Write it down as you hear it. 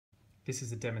This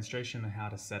is a demonstration on how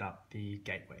to set up the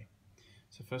gateway.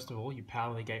 So first of all, you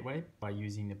power the gateway by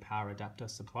using the power adapter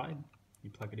supplied. You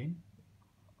plug it in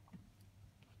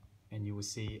and you will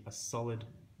see a solid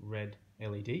red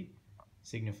LED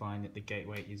signifying that the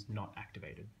gateway is not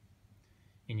activated.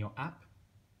 In your app,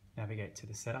 navigate to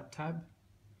the Setup tab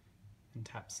and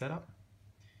tap Setup,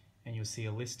 and you'll see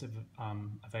a list of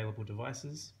available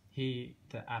devices. Here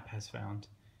the app has found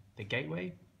the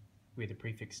gateway with the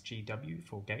prefix GW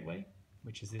for gateway,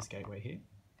 which is this gateway here.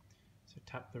 So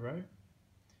tap the row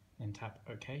and tap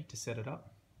OK to set it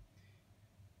up.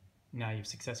 Now you've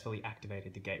successfully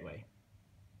activated the gateway.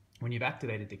 When you've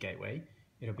activated the gateway,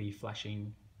 it'll be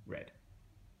flashing red.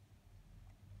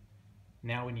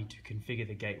 Now we need to configure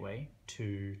the gateway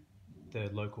to the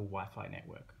local Wi-Fi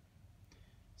network.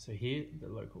 So here, the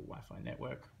local Wi-Fi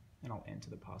network, and I'll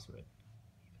enter the password.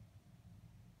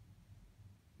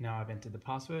 Now I've entered the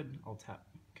password, I'll tap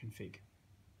config.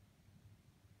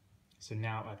 So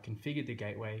now I've configured the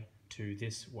gateway to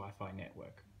this Wi-Fi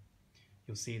network.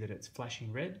 You'll see that it's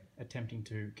flashing red, attempting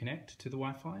to connect to the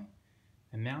Wi-Fi,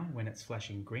 and now when it's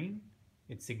flashing green,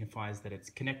 it signifies that it's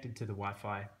connected to the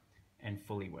Wi-Fi and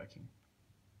fully working.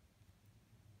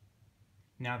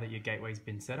 Now that your gateway's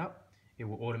been set up, it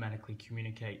will automatically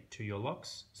communicate to your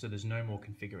locks, so there's no more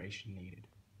configuration needed.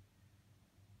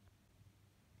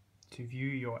 To view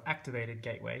your activated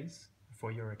gateways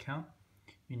for your account,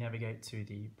 you navigate to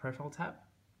the Profile tab,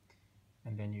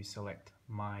 and then you select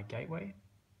My Gateway,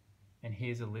 and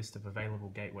here's a list of available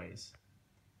gateways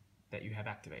that you have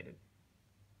activated.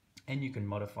 And you can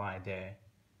modify their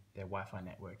Wi-Fi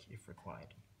network if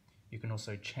required. You can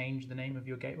also change the name of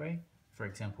your gateway, for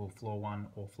example, Floor 1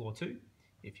 or Floor 2,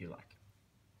 if you like.